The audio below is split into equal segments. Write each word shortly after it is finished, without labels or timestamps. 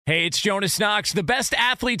Hey, it's Jonas Knox. The best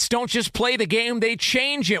athletes don't just play the game, they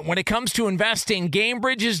change it. When it comes to investing,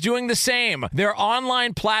 GameBridge is doing the same. Their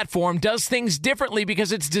online platform does things differently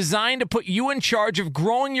because it's designed to put you in charge of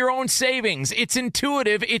growing your own savings. It's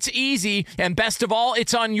intuitive, it's easy, and best of all,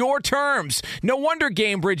 it's on your terms. No wonder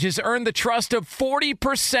GameBridge has earned the trust of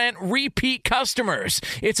 40% repeat customers.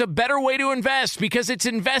 It's a better way to invest because it's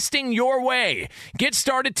investing your way. Get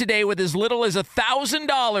started today with as little as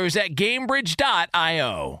 $1,000 at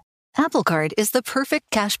GameBridge.io. Apple Card is the perfect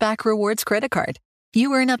cashback rewards credit card.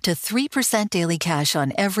 You earn up to 3% daily cash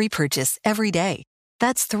on every purchase every day.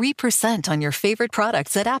 That's 3% on your favorite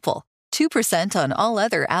products at Apple, 2% on all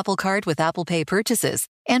other Apple Card with Apple Pay purchases,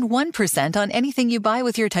 and 1% on anything you buy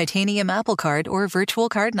with your titanium Apple Card or virtual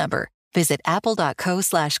card number. Visit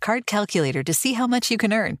apple.co/card calculator to see how much you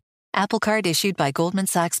can earn. Apple Card issued by Goldman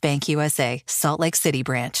Sachs Bank USA, Salt Lake City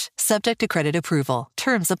branch. Subject to credit approval.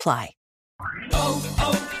 Terms apply.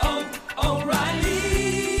 O'Reilly.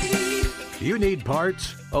 You need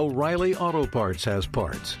parts? O'Reilly Auto Parts has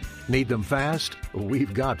parts. Need them fast?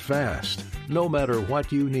 We've got fast. No matter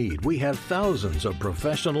what you need, we have thousands of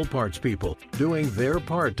professional parts people doing their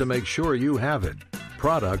part to make sure you have it.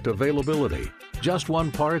 Product availability. Just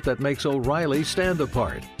one part that makes O'Reilly stand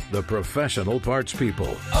apart. The professional parts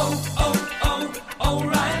people.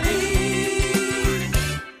 O'Reilly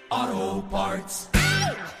Auto Parts.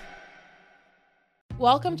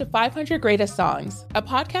 Welcome to 500 Greatest Songs, a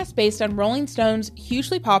podcast based on Rolling Stone's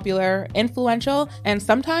hugely popular, influential, and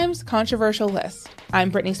sometimes controversial list. I'm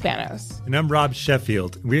Brittany Spanos. And I'm Rob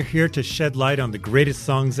Sheffield. We're here to shed light on the greatest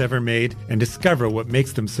songs ever made and discover what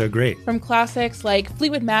makes them so great. From classics like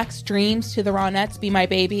Fleetwood Mac's Dreams to the Ronettes' Be My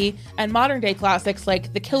Baby, and modern-day classics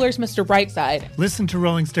like The Killer's Mr. Brightside. Listen to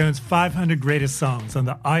Rolling Stone's 500 Greatest Songs on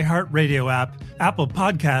the iHeartRadio app, Apple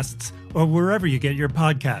Podcasts, or wherever you get your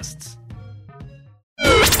podcasts.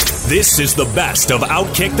 This is the best of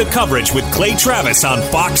Outkick the Coverage with Clay Travis on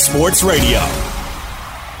Fox Sports Radio.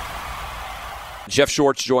 Jeff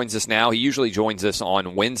Shorts joins us now. He usually joins us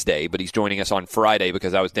on Wednesday, but he's joining us on Friday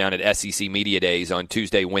because I was down at SEC Media Days on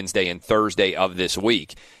Tuesday, Wednesday, and Thursday of this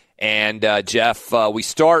week. And, Jeff, we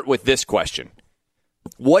start with this question.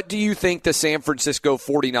 What do you think the San Francisco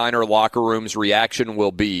 49er locker room's reaction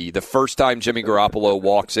will be the first time Jimmy Garoppolo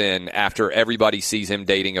walks in after everybody sees him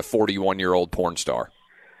dating a 41-year-old porn star?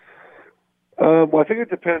 Well, I think it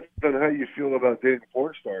depends on how you feel about dating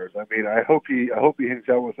porn stars. I mean, I hope he hangs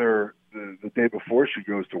out with her the day before she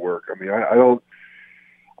goes to work. I mean, I don't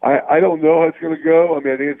know how it's going to go. I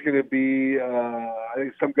mean, I think it's going to be. I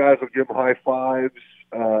think some guys will give him high fives.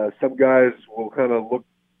 Some guys will kind of look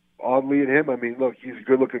oddly at him. I mean, look, he's a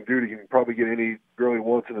good-looking dude. He can probably get any girl he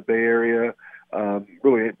wants in the Bay Area.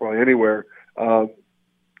 Really, probably anywhere.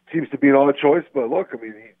 Seems to be an odd choice, but look, I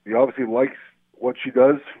mean, he obviously likes what she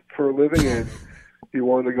does for a living, and he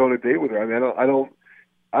wanted to go on a date with her. I mean,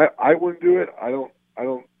 I wouldn't do it. I don't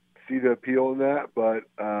see the appeal in that, but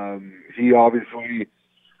he obviously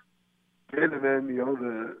did. And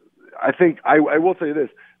then, I think I will say this: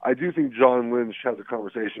 I do think John Lynch has a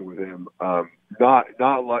conversation with him. Not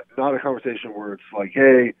a conversation where it's like,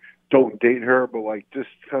 hey, don't date her, but like just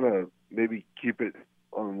kind of maybe keep it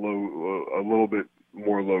on low, a little bit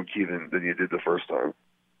more low key than you did the first time.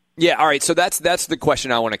 Yeah, all right, so that's the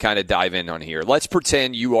question I want to kind of dive in on here. Let's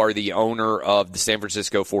pretend you are the owner of the San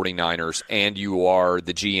Francisco 49ers and you are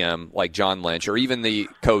the GM like John Lynch or even the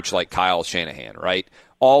coach like Kyle Shanahan, right?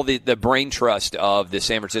 All the brain trust of the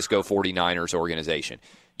San Francisco 49ers organization.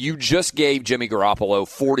 You just gave Jimmy Garoppolo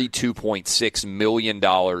 $42.6 million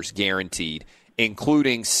guaranteed,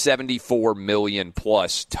 including $74 million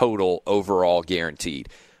plus total overall guaranteed.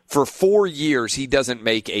 For 4 years, he doesn't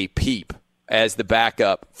make a peep as the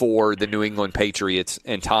backup for the New England Patriots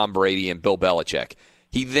and Tom Brady and Bill Belichick.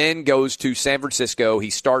 He then goes to San Francisco. He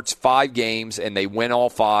starts 5 games, and they win all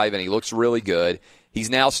 5, and he looks really good. He's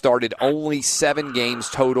now started only 7 games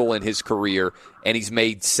total in his career, and he's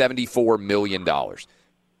made $74 million.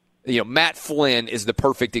 Matt Flynn is the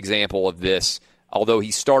perfect example of this, although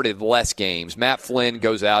he started less games. Matt Flynn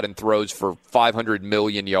goes out and throws for 500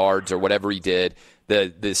 million yards or whatever he did.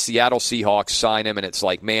 The Seattle Seahawks sign him, and it's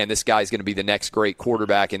like, man, this guy's going to be the next great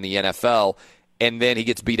quarterback in the NFL. And then he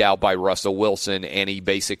gets beat out by Russell Wilson, and he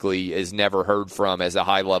basically is never heard from as a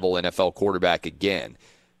high-level NFL quarterback again.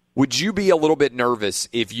 Would you be a little bit nervous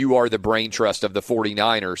if you are the brain trust of the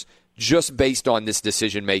 49ers, just based on this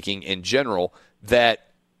decision-making in general, that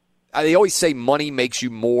they always say money makes you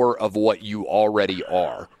more of what you already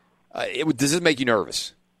are? Does this make you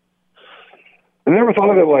nervous? I never thought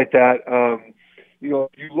of it like that. If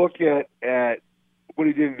you look at what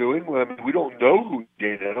he did in New England. I mean, we don't know who he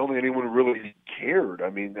dated. I don't think anyone really cared. I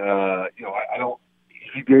mean, I don't.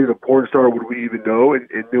 If he dated a porn star, would we even know in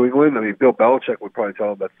New England? I mean, Bill Belichick would probably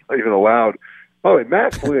tell him that's not even allowed. By the way,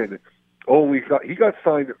 Matt Flynn he got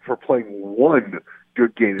signed for playing one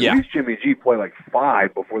good game. At least Jimmy G played like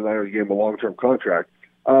 5 before the Niners gave him a long-term contract.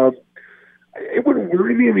 It wouldn't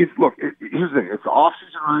worry me. I mean, look, here's the thing. It's the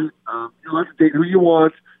off-season, right? You have to date who you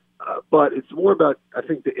want, but it's more about, I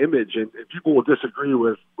think, the image, and people will disagree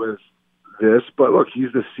with this, but look,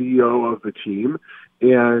 he's the CEO of the team,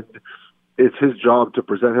 and it's his job to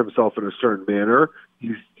present himself in a certain manner.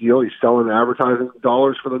 He's selling advertising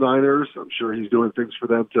dollars for the Niners. I'm sure he's doing things for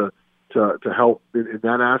them to help in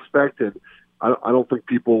that aspect, and I don't think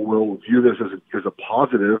people will view this as a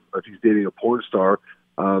positive if he's dating a porn star.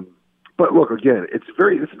 But look, again, this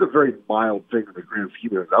is a very mild thing in the grand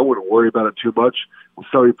scheme of things. I wouldn't worry about it too much. We'll see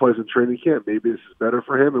how he plays in training camp. Maybe this is better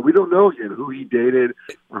for him. And we don't know, again, who he dated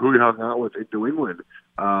or who he hung out with in New England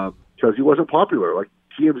because he wasn't popular. Like,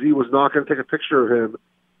 TMZ was not going to take a picture of him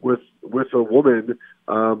with a woman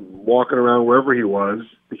walking around wherever he was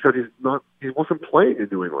because he wasn't playing in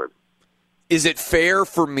New England. Is it fair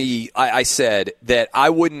for me? I said that I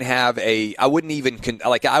wouldn't even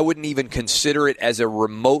consider it as a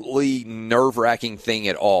remotely nerve-wracking thing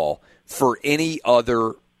at all for any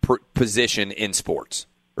other position in sports,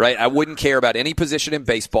 right? I wouldn't care about any position in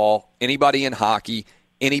baseball, anybody in hockey,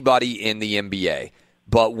 anybody in the NBA.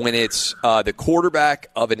 But when it's the quarterback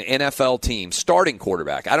of an NFL team, starting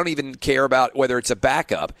quarterback, I don't even care about whether it's a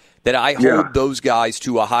backup, that I hold those guys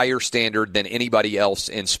to a higher standard than anybody else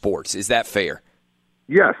in sports. Is that fair?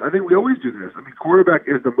 Yes, I think we always do this. I mean, quarterback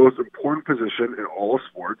is the most important position in all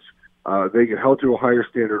sports. They get held to a higher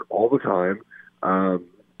standard all the time.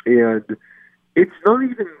 And it's not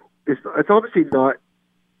even – it's obviously not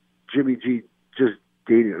Jimmy G just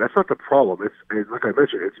dating it. That's not the problem. And like I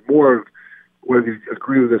mentioned, it's more of – whether you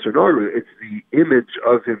agree with this or not, it's the image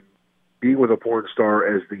of him being with a porn star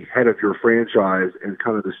as the head of your franchise and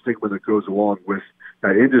kind of the stigma that goes along with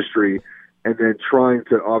that industry, and then trying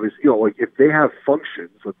to obviously, like if they have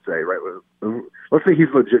functions, let's say, right? Let's say he's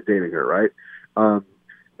legit dating her, right? And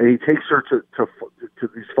he takes her to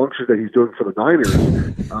these functions that he's doing for the Niners.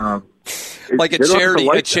 Like a charity.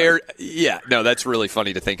 Yeah, no, that's really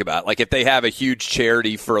funny to think about. Like if they have a huge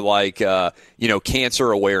charity for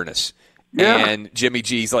cancer awareness. Yeah. And Jimmy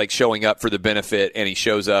G's like showing up for the benefit, and he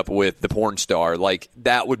shows up with the porn star. Like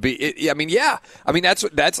that would be it. I mean, yeah. I mean,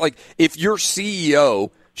 that's like if your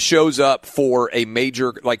CEO shows up for a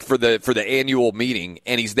major, like for the annual meeting,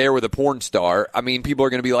 and he's there with a porn star. I mean, people are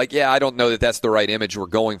going to be like, yeah, I don't know that that's the right image we're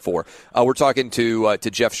going for. We're talking to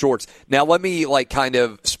Jeff Schwartz. Now, let me like kind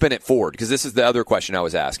of spin it forward because this is the other question I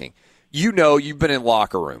was asking. You've been in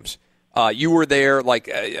locker rooms. You were there like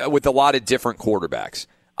with a lot of different quarterbacks.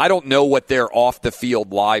 I don't know what their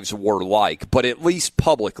off-the-field lives were like, but at least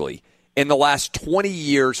publicly, in the last 20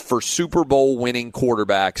 years for Super Bowl winning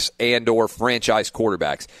quarterbacks and or franchise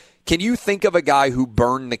quarterbacks, can you think of a guy who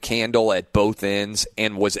burned the candle at both ends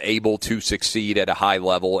and was able to succeed at a high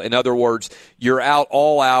level? In other words, you're out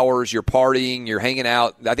all hours, you're partying, you're hanging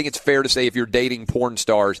out. I think it's fair to say if you're dating porn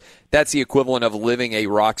stars, that's the equivalent of living a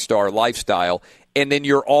rock star lifestyle. And then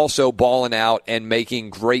you're also balling out and making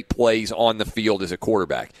great plays on the field as a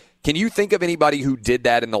quarterback. Can you think of anybody who did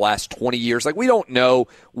that in the last 20 years? Like, we don't know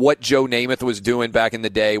what Joe Namath was doing back in the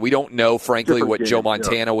day. We don't know, frankly, what Joe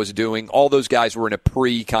Montana was doing. All those guys were in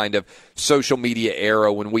a kind of social media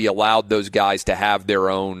era when we allowed those guys to have their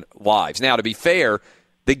own lives. Now, to be fair,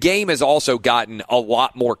 the game has also gotten a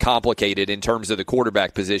lot more complicated in terms of the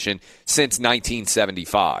quarterback position since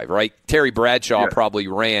 1975, right? Terry Bradshaw probably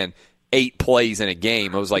ran 8 plays in a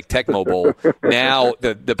game. It was like Tecmo Bowl. Now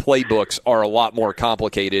the playbooks are a lot more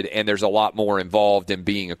complicated, and there's a lot more involved in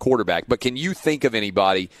being a quarterback. But can you think of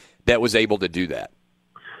anybody that was able to do that?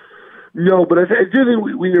 No, but I do think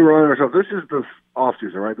we need to remind ourselves, this is the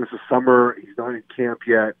offseason, right? This is summer. He's not in camp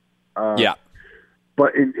yet. Yeah.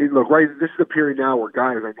 But look, right, this is the period now where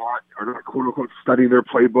guys are not quote unquote studying their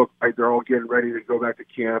playbook. Right? They're all getting ready to go back to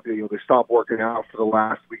camp. They stop working out for the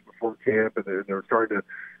last week before camp, and they're starting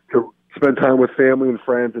to spend time with family and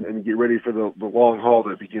friends and get ready for the long haul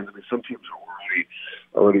that begins. I mean, some teams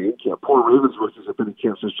are already in camp. Poor Ravensburg has been in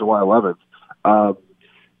camp since July 11th.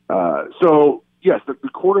 So, yes, the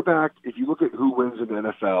quarterback, if you look at who wins in the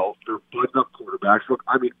NFL, they're button-up quarterbacks. Look,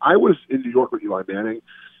 I mean, I was in New York with Eli Manning.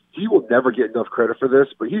 He will never get enough credit for this,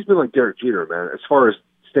 but he's been like Derek Jeter, man, as far as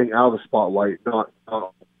staying out of the spotlight, not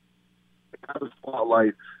out of the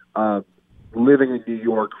spotlight, living in New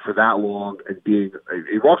York for that long and being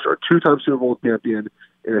a rock star, 2-time Super Bowl champion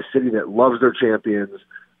in a city that loves their champions,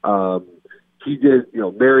 he did,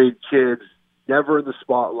 married, kids, never in the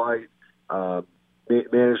spotlight.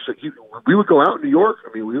 Managed to, we would go out in New York.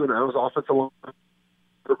 I mean, I was offensive line,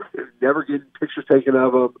 never getting pictures taken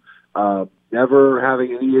of him, never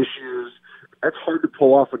having any issues. That's hard to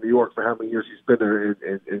pull off in New York for how many years he's been there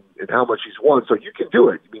and how much he's won. So you can do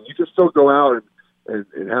it. I mean, you can still go out and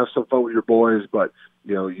have some fun with your boys, but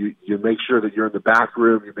you make sure that you're in the back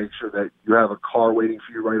room. You make sure that you have a car waiting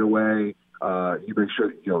for you right away. You make sure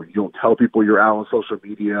that, you don't tell people you're out on social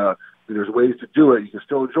media. I mean, there's ways to do it. You can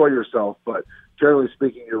still enjoy yourself, but generally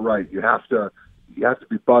speaking, you're right. You have to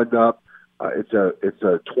be buttoned up. It's a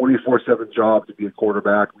 24/7 job to be a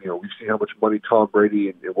quarterback. We've seen how much money Tom Brady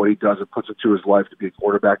and what he does and puts into his life to be a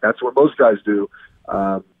quarterback. That's what most guys do,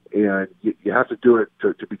 and you have to do it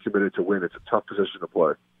to be committed to win. It's a tough position to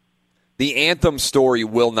play. The anthem story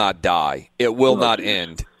will not die. It will not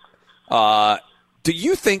end. Do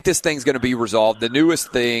you think this thing's going to be resolved? The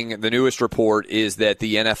newest report is that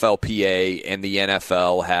the NFLPA and the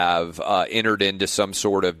NFL have entered into some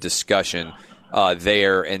sort of discussion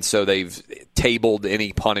there, and so they've tabled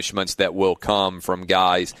any punishments that will come from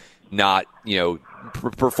guys not,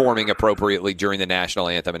 performing appropriately during the national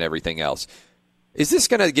anthem and everything else. Is this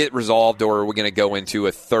going to get resolved, or are we going to go into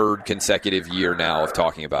a third consecutive year now of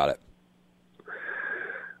talking about it?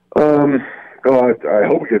 I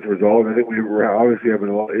hope it gets resolved. I think we were obviously having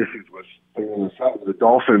a lot of issues with the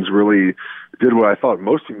Dolphins. Really did what I thought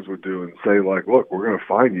most teams would do and say, like, look, we're going to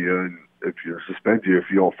fine you and suspend you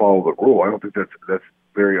if you don't follow the rule. I don't think that's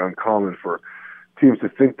very uncommon for teams to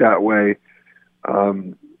think that way.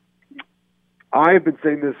 I've been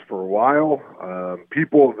saying this for a while.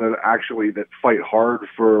 People that fight hard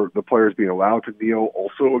for the players being allowed to kneel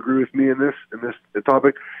also agree with me in this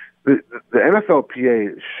topic. The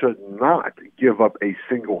NFLPA should not give up a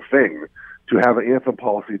single thing to have an anthem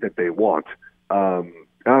policy that they want. I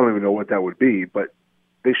don't even know what that would be, but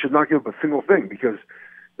they should not give up a single thing because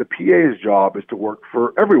the PA's job is to work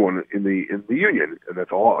for everyone in the union, and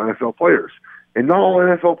that's all NFL players. And not all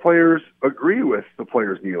NFL players agree with the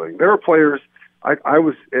players kneeling. There are players. I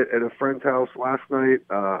was at a friend's house last night.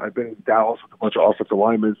 I've been in Dallas with a bunch of offensive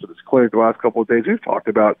linemen for this clinic the last couple of days. We've talked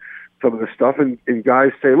about some of this stuff, and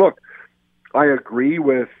guys say, look, I agree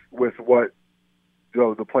with what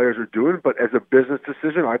the players are doing, but as a business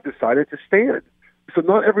decision, I've decided to stand. So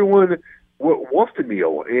not everyone wants to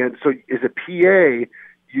kneel, and so as a PA,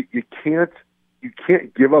 you can't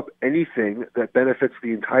give up anything that benefits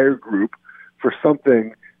the entire group for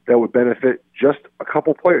something that would benefit just a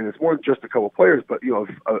couple players. It's more than just a couple players, but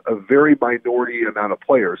a very minority amount of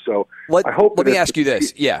players. So I hope. Let me ask you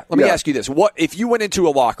this. Let me ask you this. What if you went into a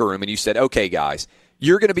locker room and you said, "Okay, guys,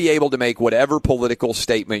 you're going to be able to make whatever political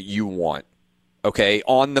statement you want, okay,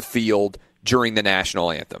 on the field during the national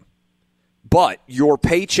anthem, but your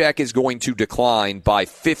paycheck is going to decline by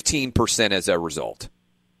 15% as a result."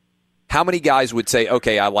 How many guys would say,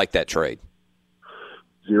 "Okay, I like that trade"?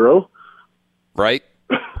 0. Right.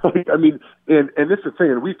 I mean, and this is the thing,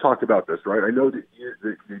 and we've talked about this, right? I know that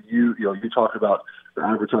you talk about the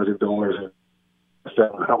advertising dollars and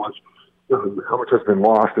how much has been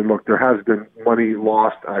lost. And look, there has been money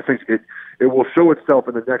lost. I think it will show itself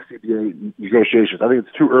in the next CBA negotiations. I think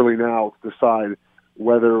it's too early now to decide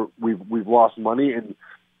whether we've lost money, and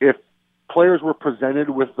if players were presented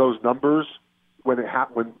with those numbers when it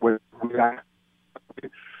happened, we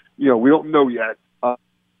don't know yet.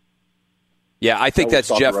 Yeah, I think that's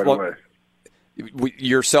Jeff. Right,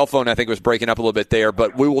 your cell phone, I think, was breaking up a little bit there,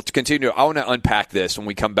 but we will continue. I want to unpack this when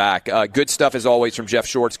we come back. Good stuff, as always, from Jeff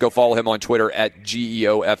Shorts. Go follow him on Twitter at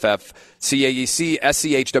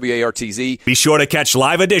GEOFFCAECSCHWARTZ. Be sure to catch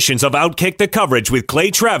live editions of Outkick the Coverage with Clay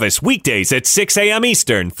Travis weekdays at 6 a.m.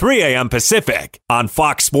 Eastern, 3 a.m. Pacific on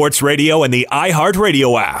Fox Sports Radio and the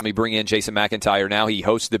iHeartRadio app. Let me bring in Jason McIntyre now. He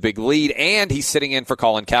hosts The Big Lead, and he's sitting in for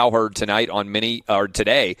Colin Cowherd today on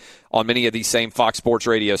many of these same Fox Sports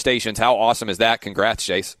Radio stations. How awesome is that? Congrats,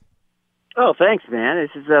 Jace. Oh, thanks, man.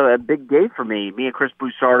 This is a big day for me. Me and Chris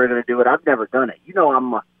Broussard are going to do it. I've never done it.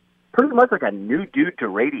 I'm pretty much like a new dude to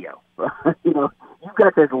radio. You've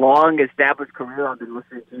got this long established career I've been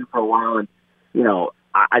listening to for a while, and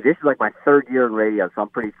this is like my third year in radio, so I'm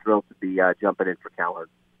pretty thrilled to be jumping in for Cowherd.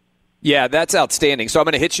 Yeah, that's outstanding. So I'm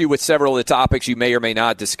going to hit you with several of the topics you may or may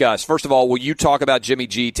not discuss. First of all, will you talk about Jimmy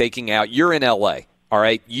G taking out? You're in L.A., All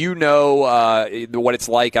right, you know what it's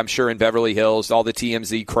like, I'm sure, in Beverly Hills, all the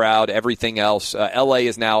TMZ crowd, everything else. L.A.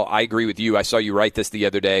 is now, I agree with you, I saw you write this the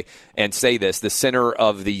other day and say this, the center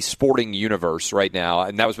of the sporting universe right now,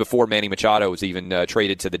 and that was before Manny Machado was even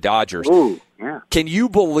traded to the Dodgers. Ooh, yeah. Can you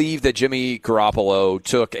believe that Jimmy Garoppolo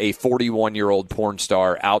took a 41-year-old porn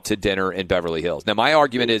star out to dinner in Beverly Hills? Now, my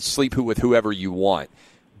argument is sleep with whoever you want,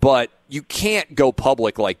 but you can't go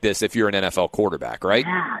public like this if you're an NFL quarterback, right?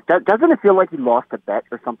 Yeah. Doesn't it feel like he lost a bet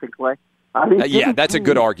or something, Clay? I mean, yeah, that's a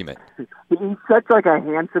good argument. He's such like a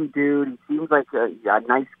handsome dude. He seems like a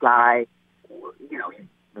nice guy. You know, he's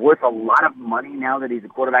worth a lot of money now that he's a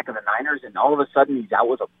quarterback of the Niners, and all of a sudden he's out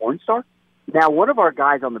with a porn star. Now, one of our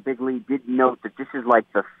guys on the big league did note that this is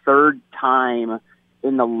like the third time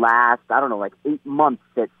in the last, 8 months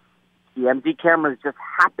that the MZ cameras just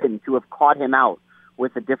happened to have caught him out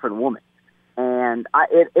with a different woman. And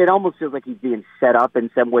it almost feels like he's being set up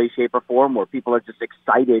in some way, shape, or form where people are just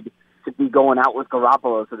excited to be going out with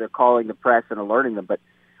Garoppolo, so they're calling the press and alerting them. But,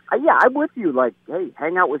 yeah, I'm with you. Like, hey,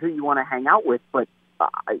 hang out with who you want to hang out with. But,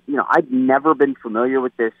 I've never been familiar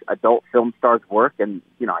with this adult film star's work. And,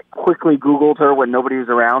 I quickly Googled her when nobody was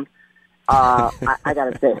around. I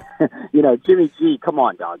got to say, Jimmy G, come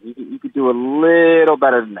on, dog. You could do a little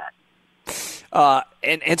better than that.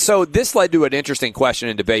 And so this led to an interesting question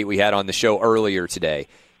and debate we had on the show earlier today.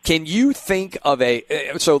 Can you think of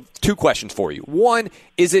so two questions for you. One,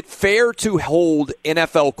 is it fair to hold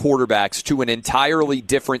NFL quarterbacks to an entirely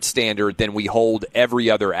different standard than we hold every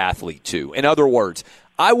other athlete to? In other words,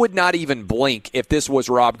 I would not even blink if this was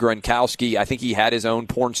Rob Gronkowski. I think he had his own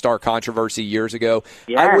porn star controversy years ago.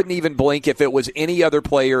 Yeah. I wouldn't even blink if it was any other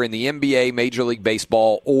player in the NBA, Major League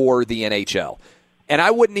Baseball, or the NHL. And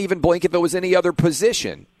I wouldn't even blink if it was any other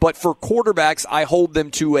position. But for quarterbacks, I hold them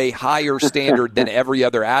to a higher standard than every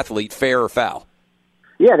other athlete, fair or foul.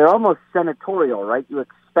 Yeah, they're almost senatorial, right? You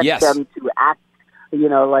expect them to act,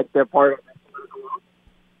 like they're part of it.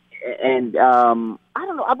 And I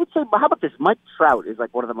don't know, I would say, how about this? Mike Trout is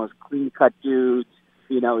like one of the most clean-cut dudes.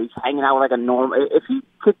 He's hanging out with like a normal. If he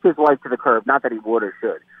kicked his wife to the curb, not that he would or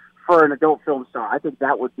should, for an adult film star, I think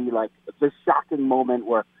that would be like the shocking moment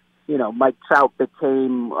where Mike Trout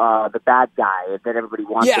became the bad guy that everybody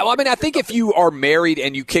wants. Yeah, well, I mean, I think if you are married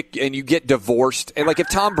and you get divorced, and like if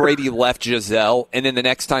Tom Brady left Giselle, and then the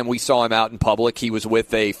next time we saw him out in public, he was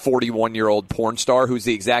with a 41-year-old porn star who's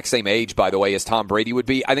the exact same age, by the way, as Tom Brady would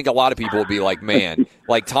be. I think a lot of people would be like, man,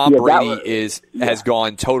 like Tom Brady has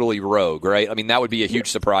gone totally rogue, right? I mean, that would be a huge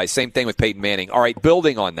surprise. Same thing with Peyton Manning. All right,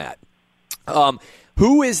 building on that,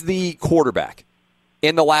 who is the quarterback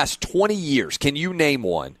in the last 20 years? Can you name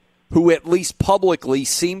one who at least publicly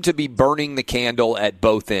seemed to be burning the candle at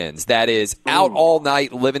both ends? That is, out all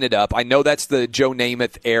night, living it up. I know that's the Joe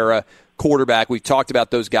Namath era quarterback. We've talked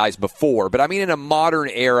about those guys before. But, I mean, in a modern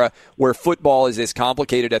era where football is as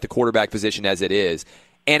complicated at the quarterback position as it is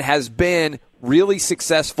and has been really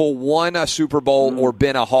successful, won a Super Bowl, or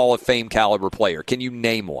been a Hall of Fame caliber player. Can you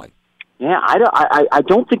name one? Yeah, I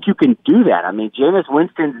don't think you can do that. I mean, Jameis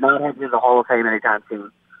Winston's not headed to the Hall of Fame anytime soon.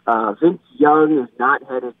 Vince Young is not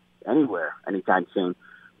headed anywhere anytime soon.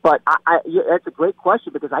 But that's a great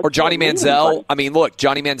question because or Johnny Manziel. I mean, look,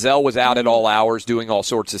 Johnny Manziel was out at all hours doing all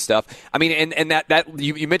sorts of stuff. I mean, and that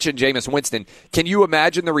you mentioned Jameis Winston. Can you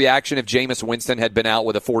imagine the reaction if Jameis Winston had been out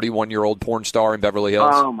with a 41-year-old porn star in Beverly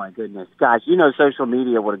Hills? Oh my goodness, gosh! Social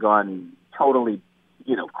media would have gone totally,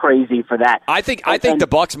 crazy for that. I think the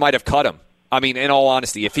Bucs might have cut him. I mean, in all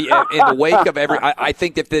honesty, if he in the wake of I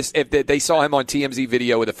think if they saw him on TMZ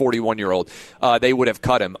video with a 41-year-old, they would have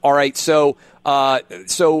cut him. All right, so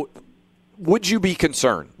would you be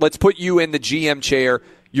concerned? Let's put you in the GM chair.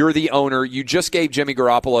 You're the owner. You just gave Jimmy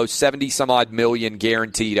Garoppolo $70-some-odd million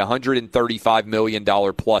guaranteed, $135 million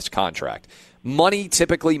plus contract. Money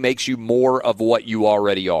typically makes you more of what you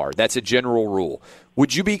already are. That's a general rule.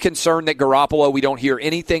 Would you be concerned that Garoppolo, we don't hear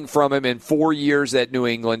anything from him in 4 years at New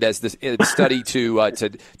England as the study to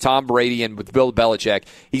Tom Brady and with Bill Belichick?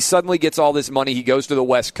 He suddenly gets all this money. He goes to the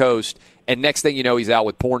West Coast, and next thing you know, he's out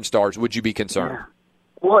with porn stars. Would you be concerned? Yeah.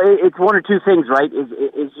 Well, it's one or two things, right?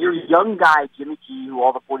 Is your young guy, Jimmy G, who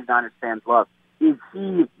all the 49ers fans love, is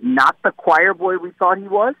he not the choir boy we thought he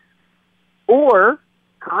was? Or,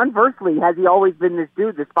 conversely, has he always been this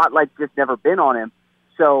dude? The spotlight's just never been on him.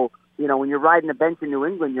 So, when you're riding a bench in New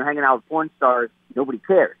England, you're hanging out with porn stars, nobody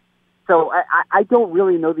cares. So I don't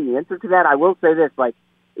really know the answer to that. I will say this,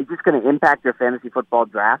 is this going to impact your fantasy football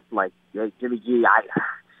draft? Like, Jimmy G,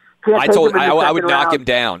 I would knock him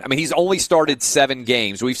down. I mean, he's only started 7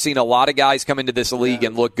 games. We've seen a lot of guys come into this league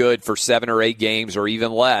and look good for 7 or 8 games or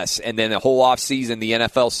even less. And then the whole offseason, the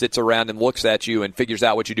NFL sits around and looks at you and figures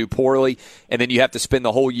out what you do poorly. And then you have to spend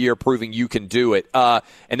the whole year proving you can do it. And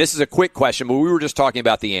this is a quick question, but we were just talking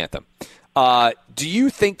about the anthem. Do you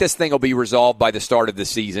think this thing will be resolved by the start of the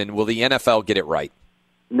season? Will the NFL get it right?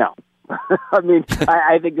 No. I mean,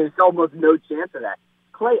 I think there's almost no chance of that.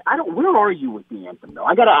 Clay, where are you with the anthem, though?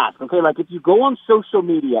 I got to ask, okay, like if you go on social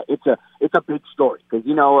media, it's a big story because,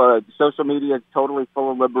 social media is totally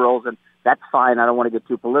full of liberals, and that's fine. I don't want to get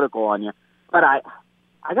too political on you. But I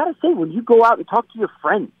got to say, when you go out and talk to your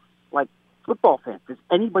friends, like football fans, does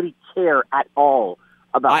anybody care at all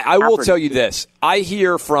about I will tell you this. I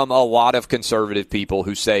hear from a lot of conservative people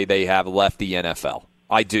who say they have left the NFL.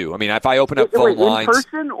 I do. I mean, if I open up phone lines. In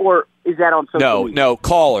person, or is that on social media? No,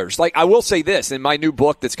 callers. Like, I will say this. In my new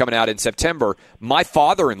book that's coming out in September, my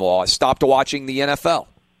father-in-law stopped watching the NFL.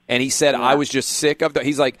 And he said, I was just sick of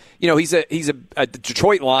he's like, he's a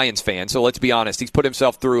Detroit Lions fan, so let's be honest. He's put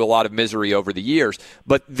himself through a lot of misery over the years.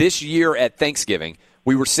 But this year at Thanksgiving,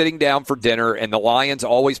 we were sitting down for dinner, and the Lions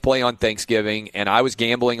always play on Thanksgiving, and I was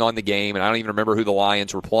gambling on the game, and I don't even remember who the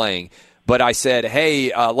Lions were playing. But I said,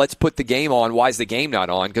 hey, let's put the game on. Why is the game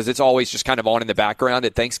not on? Because it's always just kind of on in the background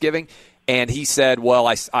at Thanksgiving. And he said, well,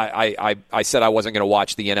 I said I wasn't going to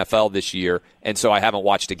watch the NFL this year, and so I haven't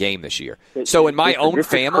watched a game this year. So in my own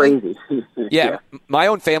family, my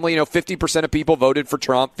own family, 50% of people voted for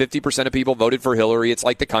Trump, 50% of people voted for Hillary. It's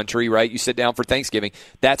like the country, right? You sit down for Thanksgiving.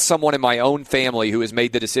 That's someone in my own family who has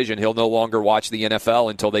made the decision he'll no longer watch the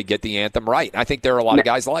NFL until they get the anthem right. I think there are a lot of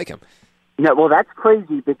guys like him. No, well, that's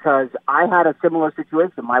crazy because I had a similar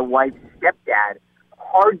situation. My wife's stepdad,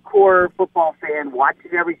 hardcore football fan, watched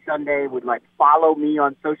it every Sunday, would follow me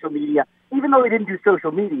on social media, even though he didn't do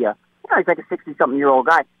social media. He's like a 60-something-year-old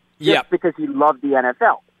guy, just because he loved the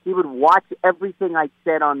NFL. He would watch everything I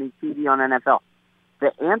said on the TV on NFL.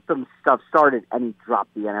 The anthem stuff started, and he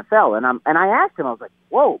dropped the NFL. And I asked him, I was like,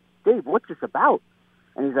 whoa, Dave, what's this about?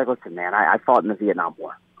 And he's like, listen, man, I fought in the Vietnam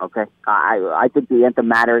War. Okay, I think the anthem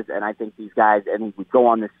matters, and I think these guys, and he would go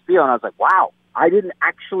on this spiel, and I was like, wow, I didn't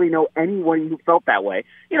actually know anyone who felt that way.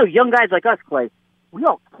 Young guys like us, Clay, we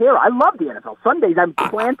all care. I love the NFL. Sundays, I'm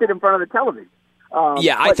planted in front of the television.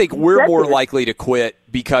 I think we're more likely to quit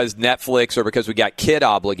because Netflix or because we got kid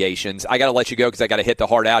obligations. I got to let you go because I got to hit the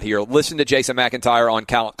heart out here. Listen to Jason McIntyre on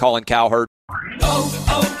Colin Cowherd.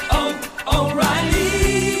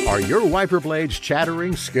 O'Reilly. Are your wiper blades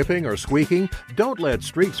chattering, skipping, or squeaking? Don't let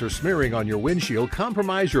streaks or smearing on your windshield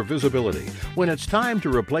compromise your visibility. When it's time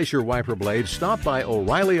to replace your wiper blades, stop by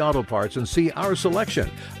O'Reilly Auto Parts and see our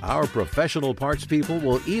selection. Our professional parts people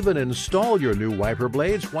will even install your new wiper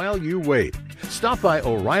blades while you wait. Stop by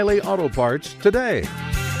O'Reilly Auto Parts today.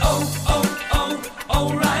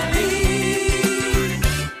 O'Reilly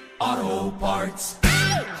Auto Parts.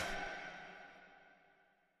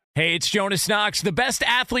 Hey, it's Jonas Knox. The best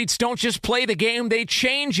athletes don't just play the game, they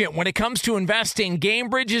change it. When it comes to investing,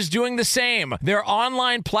 GameBridge is doing the same. Their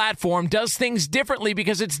online platform does things differently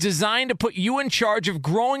because it's designed to put you in charge of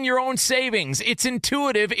growing your own savings. It's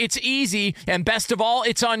intuitive, it's easy, and best of all,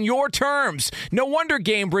 it's on your terms. No wonder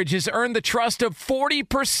GameBridge has earned the trust of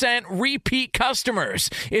 40% repeat customers.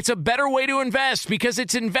 It's a better way to invest because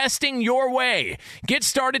it's investing your way. Get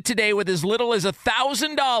started today with as little as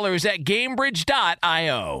 $1,000 at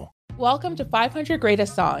GameBridge.io. Welcome to 500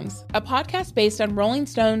 Greatest Songs, a podcast based on Rolling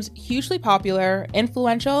Stone's hugely popular,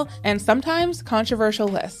 influential, and sometimes controversial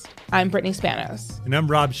list. I'm Brittany Spanos. And I'm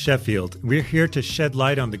Rob Sheffield. We're here to shed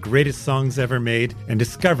light on the greatest songs ever made and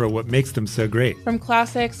discover what makes them so great. From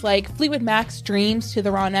classics like Fleetwood Mac's Dreams to the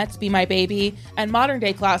Ronettes' Be My Baby, and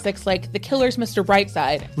modern-day classics like The Killer's Mr.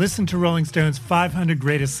 Brightside. Listen to Rolling Stone's 500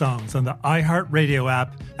 Greatest Songs on the iHeartRadio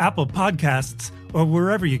app, Apple Podcasts, or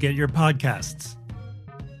wherever you get your podcasts.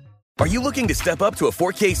 Are you looking to step up to a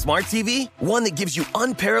 4K smart TV? One that gives you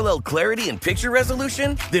unparalleled clarity and picture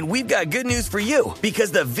resolution? Then we've got good news for you,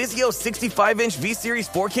 because the Vizio 65-inch V-Series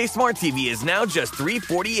 4K smart TV is now just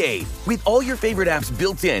 $348. With all your favorite apps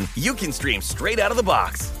built in, you can stream straight out of the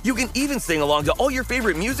box. You can even sing along to all your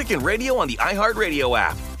favorite music and radio on the iHeartRadio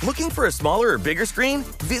app. Looking for a smaller or bigger screen?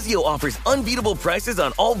 Vizio offers unbeatable prices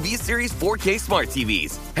on all V-Series 4K smart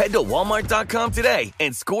TVs. Head to Walmart.com today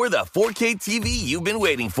and score the 4K TV you've been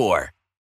waiting for.